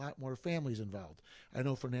gotten a lot more families involved. I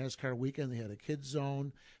know for NASCAR weekend, they had a kids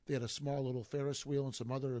zone. They had a small little Ferris wheel and some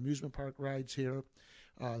other amusement park rides here.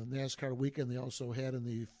 NASCAR weekend, they also had in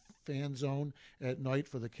the fan zone at night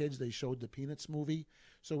for the kids, they showed the Peanuts movie.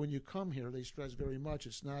 So when you come here, they stress very much,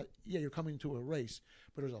 it's not, you're coming to a race,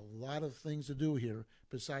 but there's a lot of things to do here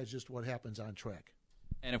besides just what happens on track.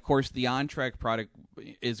 And, of course, the on-track product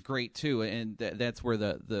is great, too, and that's where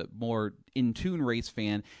the more in-tune race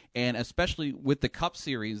fan, and especially with the Cup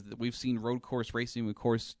Series, we've seen road course racing, of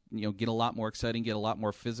course, get a lot more exciting, get a lot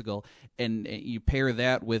more physical, and you pair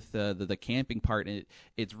that with the camping part, and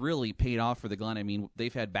it's really paid off for the Glen. I mean,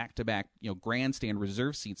 they've had back-to-back, grandstand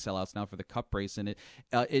reserve seat sellouts now for the Cup race, and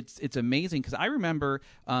it's amazing, because I remember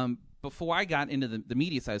before I got into the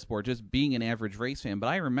media side of sport, just being an average race fan, but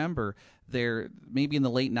I remember maybe in the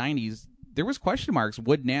late 90s, there was question marks.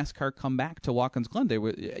 Would NASCAR come back to Watkins Glen?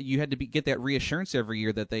 You had to get that reassurance every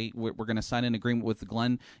year that they were going to sign an agreement with the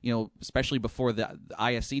Glen, especially before the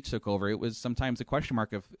ISC took over. It was sometimes a question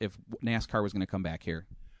mark if NASCAR was going to come back here.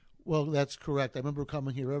 Well, that's correct. I remember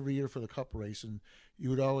coming here every year for the Cup race, and you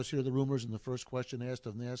would always hear the rumors, and the first question asked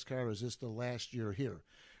of NASCAR, is this the last year here?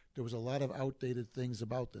 There was a lot of outdated things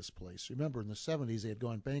about this place. Remember, in the 70s, they had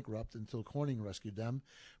gone bankrupt until Corning rescued them.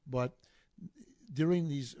 But during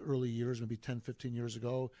these early years, maybe 10, 15 years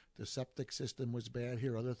ago, the septic system was bad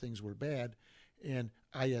here. Other things were bad. And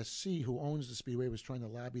ISC, who owns the Speedway, was trying to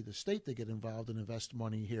lobby the state to get involved and invest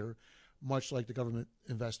money here, much like the government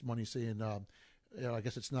invest money, say, in I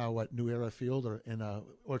guess it's now New Era Field or in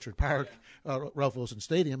Orchard Park, Ralph Wilson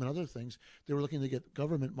Stadium and other things. They were looking to get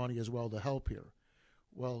government money as well to help here.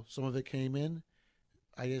 Well, some of it came in.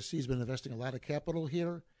 ISC has been investing a lot of capital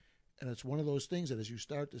here, and it's one of those things that as you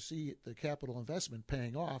start to see the capital investment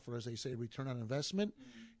paying off, or as they say, return on investment,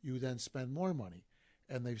 you then spend more money.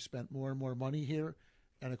 And they've spent more and more money here.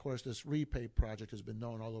 And, of course, this repay project has been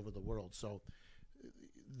known all over the world. So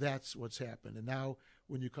that's what's happened. And now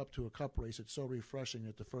when you come to a cup race, it's so refreshing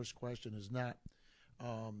that the first question is not,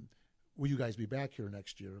 will you guys be back here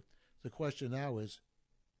next year? The question now is,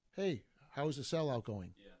 hey, how's the sellout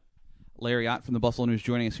going? Yeah. Larry Ott from the Buffalo News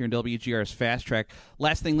joining us here in WGR's Fast Track.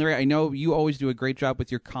 Last thing, Larry, I know you always do a great job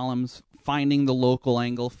with your columns, finding the local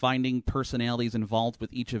angle, finding personalities involved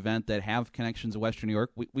with each event that have connections to Western New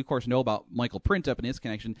York. We of course, know about Michael Printup and his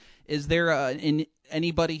connection. Is there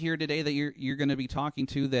anybody here today that you're going to be talking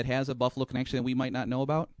to that has a Buffalo connection that we might not know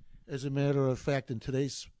about? As a matter of fact, in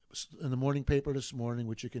the morning paper this morning,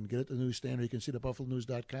 which you can get at the newsstand, or you can see at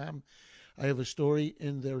buffalonews.com, I have a story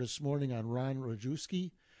in there this morning on Ron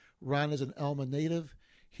Rajewski. Ron is an Elma native.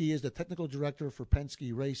 He is the technical director for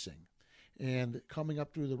Penske Racing. And coming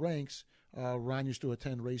up through the ranks, Ron used to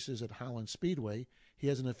attend races at Holland Speedway. He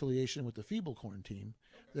has an affiliation with the Feeblecorn team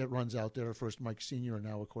that runs out there, first Mike Sr. and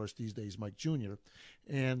now, of course, these days Mike Jr.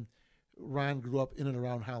 And Ron grew up in and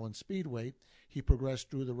around Holland Speedway. He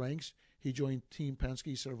progressed through the ranks. He joined Team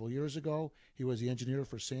Penske several years ago. He was the engineer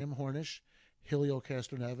for Sam Hornish, Helio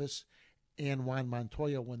Castroneves, and Juan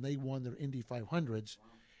Montoya when they won their Indy 500s.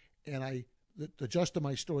 And the gist of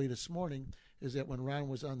my story this morning is that when Ron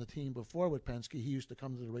was on the team before with Penske, he used to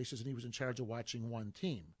come to the races and he was in charge of watching one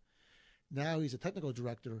team. Now he's a technical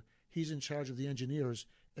director. He's in charge of the engineers,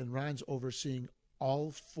 and Ron's overseeing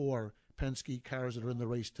all 4 Penske cars that are in the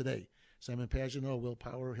race today. Simon Pagenaud, Will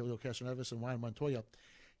Power, Helio Castroneves, and Juan Montoya.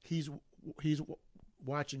 He's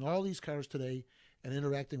watching all these cars today and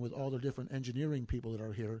interacting with all the different engineering people that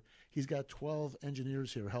are here. He's got 12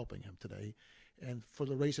 engineers here helping him today. And for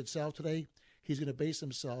the race itself today, he's going to base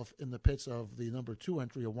himself in the pits of the number 2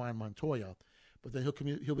 entry of Juan Montoya. But then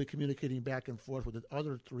he'll be communicating back and forth with the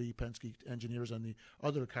other 3 Penske engineers on the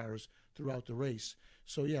other cars throughout the race.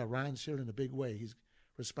 So, yeah, Ron's here in a big way. He's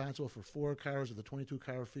responsible for 4 cars of the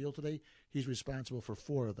 22-car field today. He's responsible for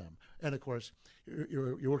 4 of them. And, of course,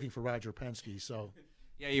 you're working for Roger Penske, so...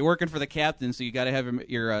 Yeah, you're working for the captain, so you got to have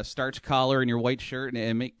your starch collar and your white shirt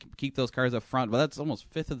and keep those cars up front. But that's almost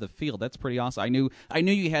 5th of the field. That's pretty awesome. I knew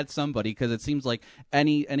you had somebody, because it seems like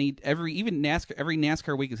every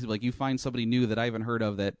NASCAR week, it seems like you find somebody new that I haven't heard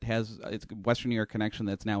of that has it's Western New York connection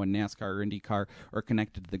that's now in NASCAR or IndyCar or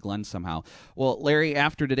connected to the Glen somehow. Well, Larry,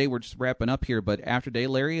 after today, we're just wrapping up here, but after today,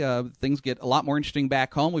 Larry, things get a lot more interesting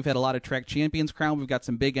back home. We've had a lot of track champions crowned. We've got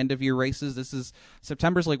some big end-of-year races.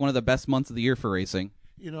 September's like one of the best months of the year for racing.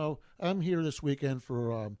 You know, I'm here this weekend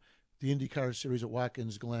for the IndyCar Series at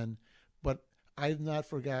Watkins Glen, but I've not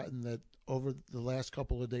forgotten that over the last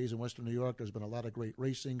couple of days in Western New York, there's been a lot of great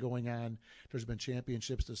racing going on. There's been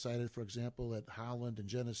championships decided, for example, at Holland and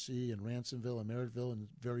Genesee and Ransomville and Merrittville in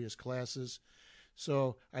various classes.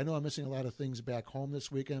 So I know I'm missing a lot of things back home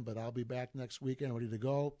this weekend, but I'll be back next weekend ready to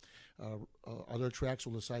go. Other tracks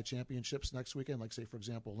will decide championships next weekend, like, say, for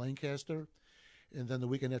example, Lancaster. And then the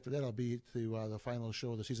weekend after that, I'll be to the final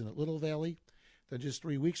show of the season at Little Valley. Then just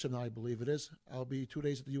 3 weeks from now, I believe it is, I'll be 2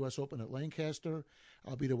 days at the U.S. Open at Lancaster.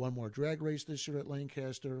 I'll be to one more drag race this year at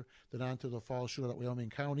Lancaster, then on to the fall show at Wyoming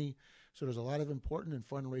County. So there's a lot of important and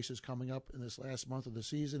fun races coming up in this last month of the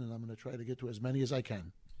season, and I'm going to try to get to as many as I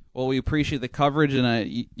can. Well, we appreciate the coverage,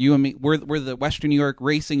 and you and me, we're the Western New York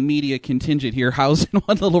racing media contingent here, housed in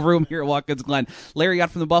one little room here at Watkins Glen. Larry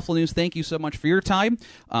Ott from the Buffalo News, thank you so much for your time.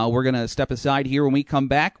 We're going to step aside here. When we come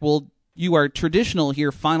back, you are traditional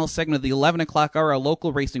here, final segment of the 11 o'clock hour, our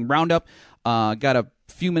local racing roundup. Got a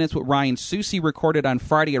few minutes with Ryan Susie recorded on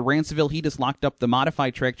Friday at Ransomville. He just locked up the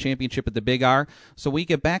Modified Track Championship at the Big R. So we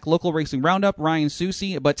get back, local racing roundup, Ryan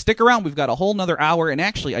Susie. But stick around, we've got a whole nother hour. And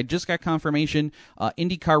actually, I just got confirmation,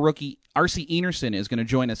 IndyCar rookie R.C. Enerson is going to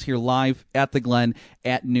join us here live at the Glen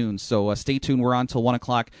at noon. So stay tuned. We're on till 1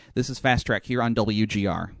 o'clock. This is Fast Track here on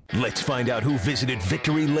WGR. Let's find out who visited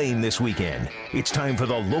Victory Lane this weekend. It's time for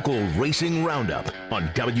the local racing roundup on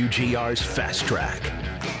WGR's Fast Track.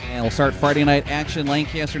 And we'll start Friday night action.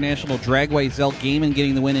 Lancaster National Dragway. Zell Gaiman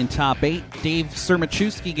getting the win in top 8. Dave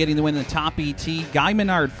Sermachewski getting the win in the top ET. Guy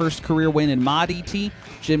Menard, first career win in Mod ET.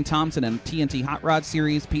 Jim Thompson in TNT Hot Rod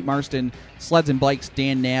Series. Pete Marston, Sleds and Bikes.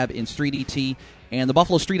 Dan Knabb in Street ET. And the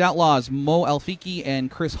Buffalo Street Outlaws, Mo Alfiki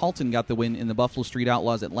and Chris Halton got the win in the Buffalo Street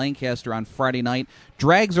Outlaws at Lancaster on Friday night.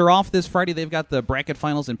 Drags are off this Friday. They've got the bracket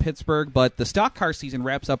finals in Pittsburgh, but the stock car season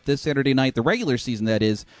wraps up this Saturday night, the regular season that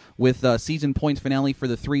is, with season points finale for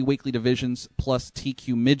the 3 weekly divisions plus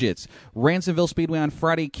TQ Midgets. Ransomville Speedway on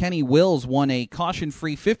Friday, Kenny Wills won a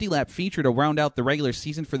caution-free 50-lap feature to round out the regular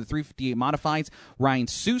season for the 358 Modifieds. Ryan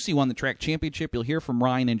Susi won the track championship. You'll hear from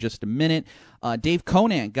Ryan in just a minute. Dave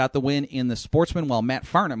Conant got the win in the Sportsman, while Matt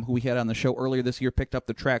Farnham, who we had on the show earlier this year, picked up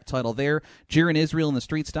the track title there. Jaron Israel in the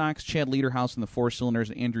Street Stocks, Chad Lederhouse in the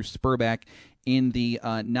 4-cylinders, and Andrew Spurback in the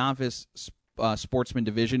novice Sportsman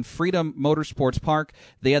division. Freedom Motorsports Park,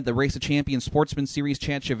 they had the Race of Champions Sportsman Series.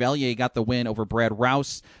 Chad Chevalier got the win over Brad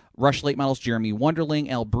Rouse. Rush Late Models, Jeremy Wonderling,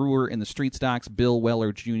 Al Brewer in the Street Stocks, Bill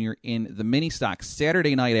Weller Jr. in the Mini Stocks.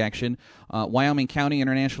 Saturday night action, Wyoming County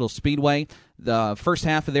International Speedway. The first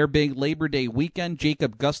half of their big Labor Day weekend,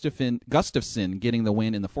 Jacob Gustafson getting the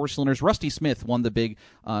win in the 4-cylinders. Rusty Smith won the big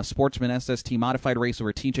Sportsman SST modified race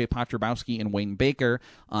over TJ Potrabowski and Wayne Baker.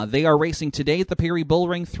 They are racing today at the Perry Bull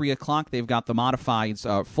Ring, 3 o'clock. They've got the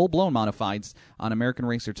modifieds, full-blown modifieds on American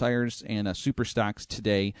Racer tires and Super Stocks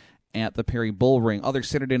today at the Perry Bull Ring. Other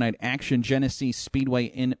Saturday night action, Genesee Speedway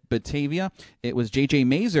in Batavia. It was J.J.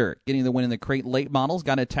 Mazer getting the win in the crate late models.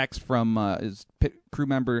 Got a text from his crew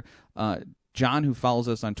member, John, who follows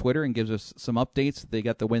us on Twitter and gives us some updates. They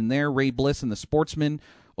got the win there. Ray Bliss in the Sportsman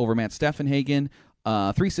over Matt Steffenhagen.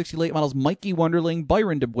 360 late models, Mikey Wonderling,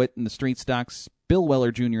 Byron DeWitt in the Street Stocks, Bill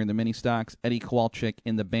Weller Jr. in the Mini Stocks, Eddie Kowalczyk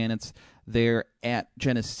in the Bandits there at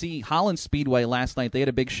Genesee. Holland Speedway last night, they had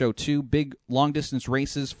a big show too. Big long-distance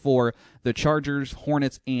races for the Chargers,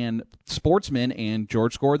 Hornets, and Sportsmen, and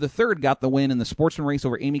George Gore III got the win in the Sportsman race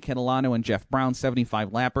over Amy Catalano and Jeff Brown,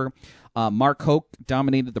 75-lapper. Mark Hoke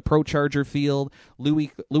dominated the Pro Charger field.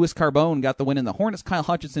 Louis Carbone got the win in the Hornets. Kyle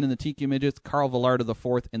Hutchinson in the TQ Midgets. Carl Villardo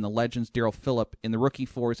IV in the Legends. Daryl Phillip in the Rookie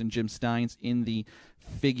Fours, and Jim Steins in the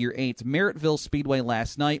Figure 8s. Merrittville Speedway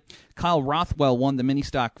last night. Kyle Rothwell won the mini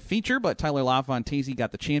stock feature, but Tyler LaFontese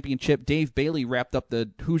got the championship. Dave Bailey wrapped up the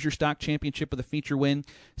Hoosier Stock Championship with a feature win.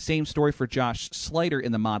 Same story for Josh Slider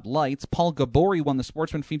in the Mod Lights. Paul Gabori won the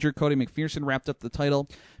Sportsman feature. Cody McPherson wrapped up the title.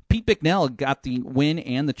 Pete Bicknell got the win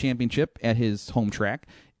and the championship at his home track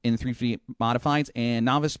in 350 Modifieds, and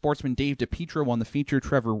novice sportsman Dave DePietro won the feature.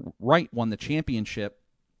 Trevor Wright won the championship.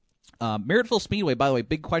 Merrittville Speedway, by the way,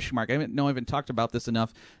 big question mark. I haven't talked about this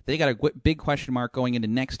enough. They got a big question mark going into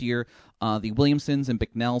next year. The Williamsons and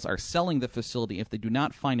Bicknells are selling the facility. If they do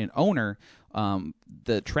not find an owner,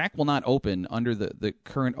 the track will not open under the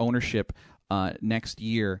current ownership next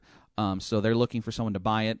year. So they're looking for someone to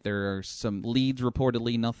buy it. There are some leads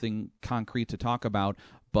reportedly, nothing concrete to talk about,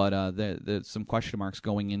 but there's some question marks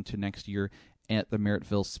going into next year at the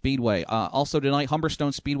Merrittville Speedway. Also tonight,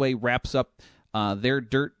 Humberstone Speedway wraps up their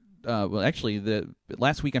dirt. Actually, the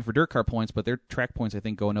last weekend for dirt car points, but their track points I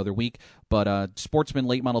think go another week. But Sportsman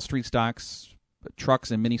late model street stocks,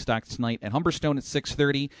 trucks, and mini stocks tonight at Humberstone at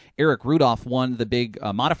 6:30. Eric Rudolph won the big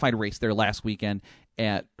modified race there last weekend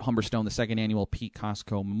at Humberstone, the second annual Pete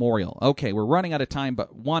Costco Memorial. Okay, we're running out of time,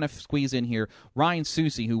 but want to squeeze in here. Ryan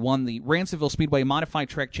Susi, who won the Ransomville Speedway Modified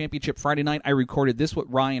Track Championship Friday night. I recorded this with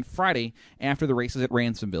Ryan Friday after the races at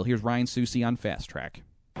Ransomville. Here's Ryan Susi on Fast Track.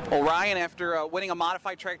 Well, Ryan, after winning a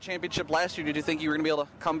Modified Track Championship last year, did you think you were going to be able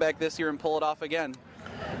to come back this year and pull it off again?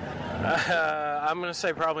 I'm going to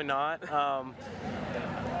say probably not.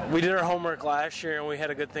 We did our homework last year and we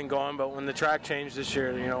had a good thing going, but when the track changed this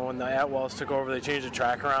year, you know, when the Atwells took over, they changed the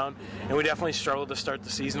track around, and we definitely struggled to start the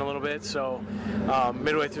season a little bit. So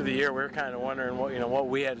midway through the year, we were kind of wondering what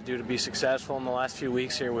we had to do to be successful. In the last few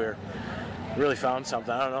weeks here, we really found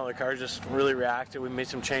something. I don't know, the car just really reacted. We made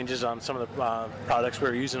some changes on some of the products we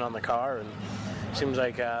were using on the car, and it seems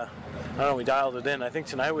like I don't know, we dialed it in. I think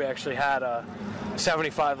tonight we actually had a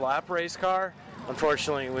 75 lap race car.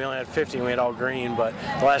 Unfortunately, we only had 50 and we had all green, but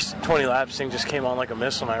the last 20 laps, thing just came on like a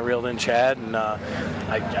missile, and I reeled in Chad, and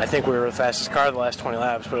I think we were the fastest car the last 20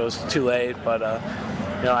 laps, but it was too late. But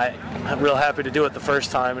I'm real happy to do it the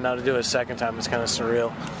first time, and now to do it a second time, it's kind of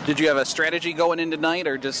surreal. Did you have a strategy going in tonight,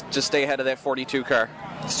 or just stay ahead of that 42 car?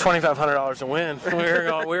 It's $2,500 to win. We were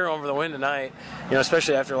going for the win tonight.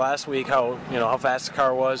 Especially after last week, how fast the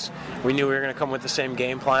car was. We knew we were going to come with the same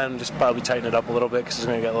game plan, and just probably tighten it up a little bit because it's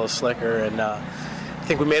going to get a little slicker. And I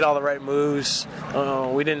think we made all the right moves.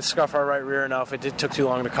 We didn't scuff our right rear enough. It took too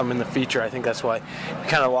long to come in the feature. I think that's why we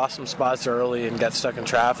kind of lost some spots early and got stuck in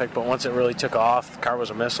traffic. But once it really took off, the car was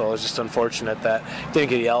a missile. It was just unfortunate that it didn't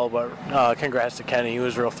get yellow. But congrats to Kenny. He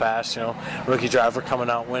was real fast. Rookie driver coming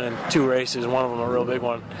out winning 2 races, one of them a real big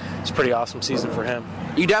one. It's a pretty awesome season for him.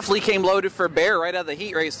 You definitely came loaded for bear right out of the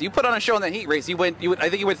heat race. You put on a show in the heat race. I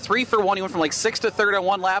think you went 3 for 1. You went from like 6th to 3rd on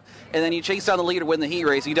one lap, and then you chased down the lead to win the heat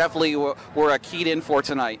race. You definitely were keyed in for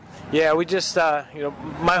tonight. Yeah, we just,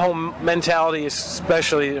 my whole mentality,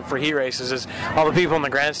 especially for heat races, is all the people in the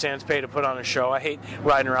grandstands pay to put on a show. I hate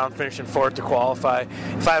riding around finishing 4th to qualify.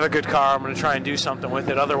 If I have a good car, I'm going to try and do something with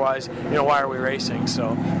it. Otherwise, why are we racing?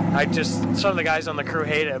 So some of the guys on the crew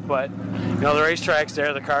hate it, but, the racetrack's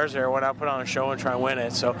there, the car's there. Why not put on a show and try and win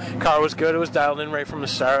it? So car was good. It was dialed in right from the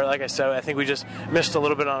start. Like I said, I think we just missed a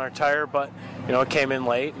little bit on our tire, but, it came in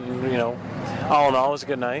late, and, all in all, it was a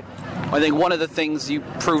good night. I think one of the things you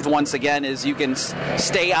proved once again is you can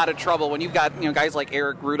stay out of trouble. When you've got guys like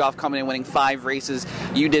Eric Rudolph coming in winning 5 races,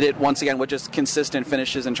 you did it once again with just consistent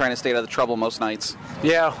finishes and trying to stay out of the trouble most nights.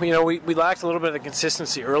 Yeah, we lacked a little bit of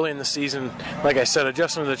consistency early in the season. Like I said,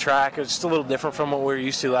 adjusting to the track, it was just a little different from what we were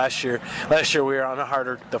used to last year. Last year we were on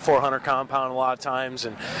the 400 compound a lot of times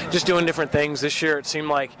and just doing different things. This year it seemed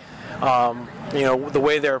like the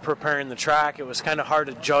way they were preparing the track, it was kind of hard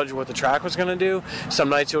to judge what the track was going to do. Some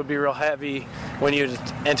nights it would be real heavy when you'd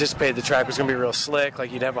anticipate the track was going to be real slick,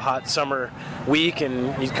 like you'd have a hot summer week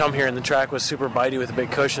and you'd come here and the track was super bitey with a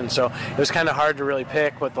big cushion. So it was kind of hard to really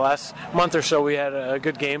pick, but the last month or so we had a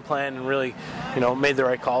good game plan and really, made the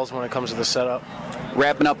right calls when it comes to the setup.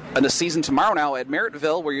 Wrapping up the season tomorrow now at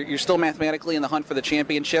Merrittville, where you're still mathematically in the hunt for the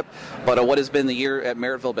championship, but what has been the year at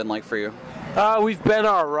Merrittville been like for you? We've been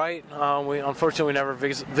all right. Unfortunately, we never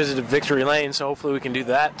visited Victory Lane, so hopefully we can do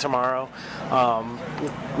that tomorrow.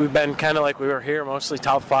 We've been kind of like we were here, mostly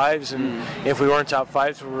top 5s, and if we weren't top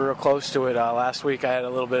 5s, we were real close to it. Last week I had a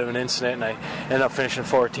little bit of an incident, and I ended up finishing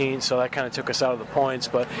 14th, so that kind of took us out of the points,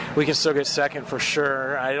 but we can still get second for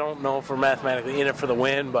sure. I don't know if we're mathematically in it for the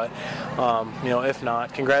win, but if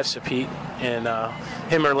not, congrats to Pete, and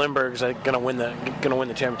him or Lindbergh's going to win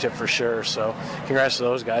the championship for sure, so congrats to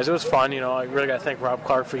those guys. It was fun, I really got to thank Rob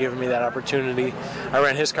Clark for giving me that opportunity. I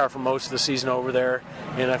ran his car for most of the season over there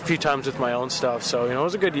and a few times with my own stuff. So, it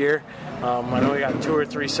was a good year. I know we got 2 or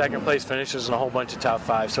 3 second-place finishes and a whole bunch of top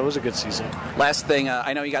 5, so it was a good season. Last thing,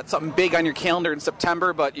 I know you got something big on your calendar in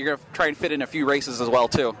September, but you're going to try and fit in a few races as well,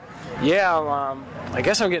 too. Yeah, I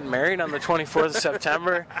guess I'm getting married on the 24th of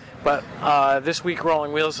September, but this week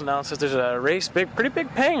Rolling Wheels announced that there's a race, pretty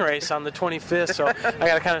big paying race on the 25th, so I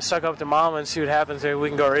got to kind of suck up to Mama and see what happens. Maybe we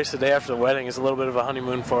can go race the day after the wedding. It's a little bit of a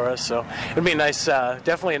honeymoon for us, so it'd be nice,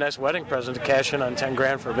 definitely a nice wedding present to cash in on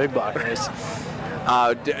 $10,000 for a big block race.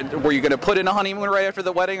 Were you going to put in a honeymoon right after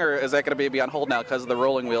the wedding, or is that going to be on hold now because of the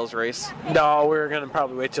Rolling Wheels race? No, we're going to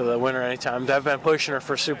probably wait till the winter anytime. I've been pushing her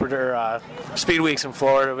for Speed Weeks in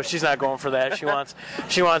Florida, but she's not going for that.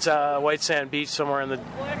 She wants a white sand beach somewhere in the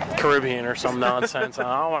Caribbean or some nonsense. I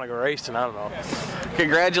don't want to go racing. I don't know.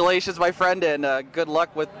 Congratulations, my friend, and good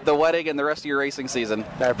luck with the wedding and the rest of your racing season.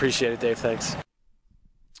 I appreciate it, Dave. Thanks.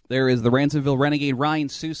 There is the Ransomville Renegade Ryan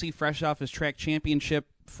Susie, fresh off his track championship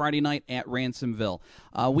Friday night at Ransomville.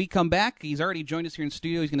 We come back. He's already joined us here in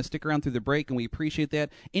studio. He's going to stick around through the break, and we appreciate that.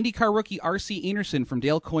 IndyCar rookie R.C. Enerson from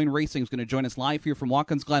Dale Coyne Racing is going to join us live here from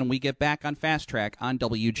Watkins Glen when we get back on Fast Track on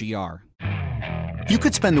WGR. You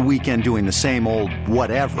could spend the weekend doing the same old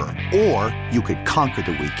whatever, or you could conquer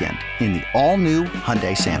the weekend in the all-new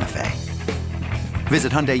Hyundai Santa Fe.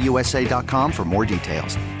 Visit HyundaiUSA.com for more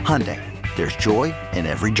details. Hyundai, there's joy in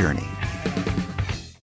every journey.